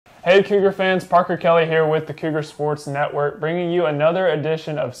Hey Cougar fans, Parker Kelly here with the Cougar Sports Network, bringing you another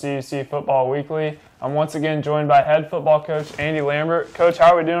edition of CUC Football Weekly. I'm once again joined by head football coach Andy Lambert. Coach,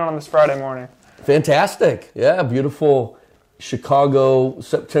 how are we doing on this Friday morning? Fantastic. Yeah, beautiful Chicago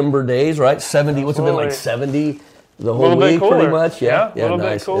September days, right? 70, what's it been, like 70 the whole week pretty much? Yeah, a little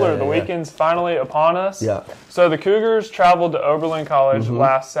bit cooler. The weekend's finally upon us. Yeah. So the Cougars traveled to Oberlin College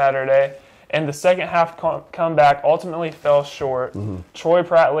last Saturday, and the second half comeback ultimately fell short. Troy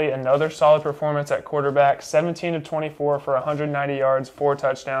Prattley, another solid performance at quarterback, 17 of 24 for 190 yards, 4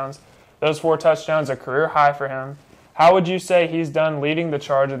 touchdowns. Those 4 touchdowns are career high for him. How would you say he's done leading the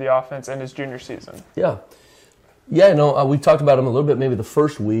charge of the offense in his junior season? Yeah, we talked about him a little bit maybe the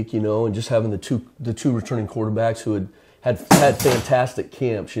first week, and just having the two returning quarterbacks who had fantastic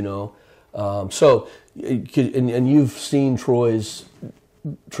camps, So, and you've seen Troy's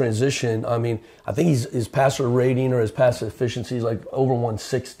transition. I mean, I think his passer rating or his pass efficiency is like over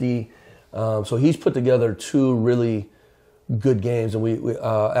 160. So he's put together 2 really good games, and we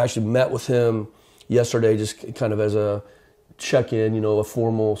actually met with him yesterday just kind of as a check-in, a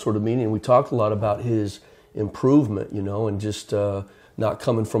formal sort of meeting. We talked a lot about his improvement, and just not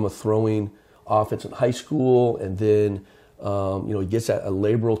coming from a throwing offense in high school, and then, he gets a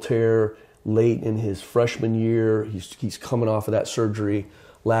labral tear late in his freshman year. He's coming off of that surgery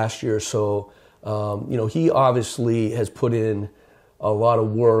last year. So, he obviously has put in a lot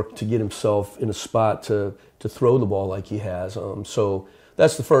of work to get himself in a spot to throw the ball like he has. So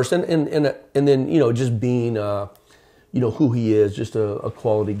that's the first. And then, just being, who he is, just a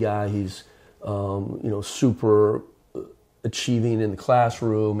quality guy. He's, super achieving in the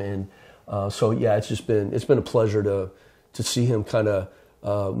classroom. And so, yeah, it's been a pleasure to see him kind of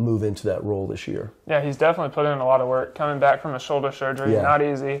move into that role this year. Yeah, he's definitely put in a lot of work coming back from a shoulder surgery. Yeah. Not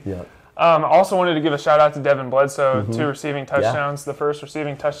easy. Yeah. I also wanted to give a shout out to Devin Bledsoe, 2 receiving touchdowns, the first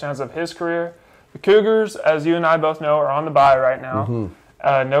receiving touchdowns of his career. The Cougars, as you and I both know, are on the bye right now.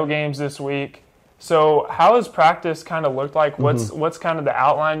 No games this week. So how has practice kind of looked like? What's kind of the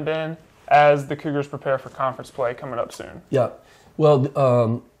outline been as the Cougars prepare for conference play coming up soon? Yeah.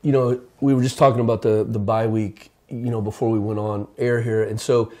 Well, we were just talking about the bye week, before we went on air here. And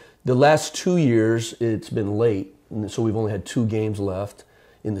so the last 2 years, it's been late. And so we've only had 2 games left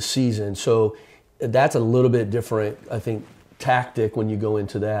in the season. So that's a little bit different, I think, tactic when you go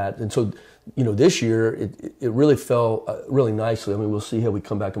into that. And so, this year, it really fell really nicely. I mean, we'll see how we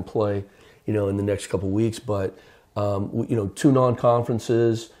come back and play, in the next couple of weeks. But, 2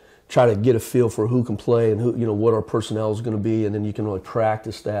 non-conferences, try to get a feel for who can play and who, what our personnel is going to be. And then you can really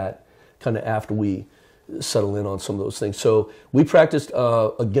practice that kind of after we settle in on some of those things. So we practiced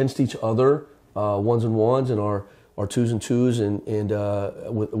against each other, 1s and 1s, and our 2s and 2s,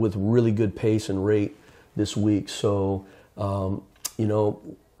 and with really good pace and rate this week. So,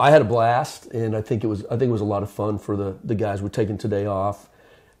 I had a blast, and I think it was a lot of fun for the guys. We're taking today off,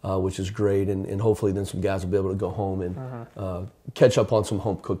 which is great, and hopefully then some guys will be able to go home and catch up on some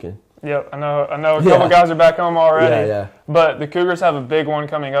home cooking. Yep, I know a couple guys are back home already. Yeah. But the Cougars have a big one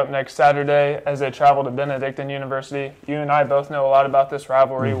coming up next Saturday as they travel to Benedictine University. You and I both know a lot about this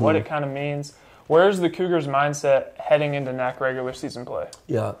rivalry, what it kind of means. Where's the Cougars' mindset heading into NAC regular season play?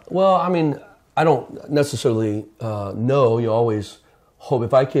 Yeah, well, I mean, I don't necessarily know. You always hope.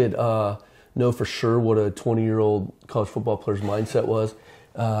 If I could know for sure what a 20-year-old college football player's mindset was,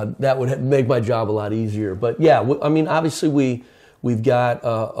 that would make my job a lot easier. But yeah, I mean, obviously we've got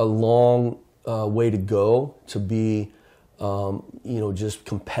a long way to go to be, just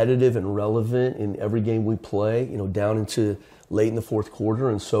competitive and relevant in every game we play, down into late in the fourth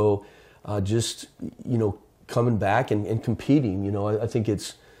quarter. And so coming back and competing, I think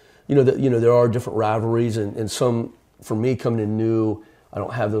it's, there are different rivalries and some, for me, coming in new, I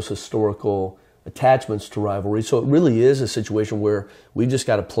don't have those historical attachments to rivalry. So it really is a situation where we just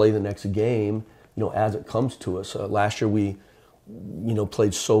got to play the next game, as it comes to us. Last year we,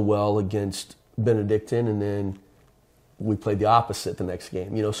 played so well against Benedictine, and then we played the opposite the next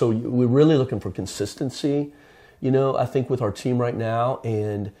game. So we're really looking for consistency, I think with our team right now.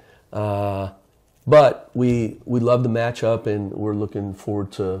 And but we love the matchup, and we're looking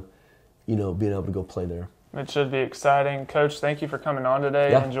forward to, being able to go play there. It should be exciting. Coach, thank you for coming on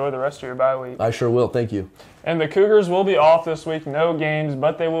today. Yeah. Enjoy the rest of your bye week. I sure will. Thank you. And the Cougars will be off this week, no games,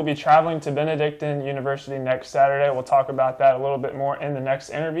 but they will be traveling to Benedictine University next Saturday. We'll talk about that a little bit more in the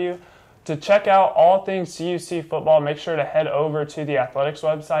next interview. To check out all things CUC football, make sure to head over to the athletics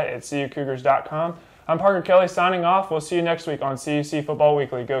website at cucougars.com. I'm Parker Kelly signing off. We'll see you next week on CUC Football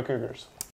Weekly. Go Cougars.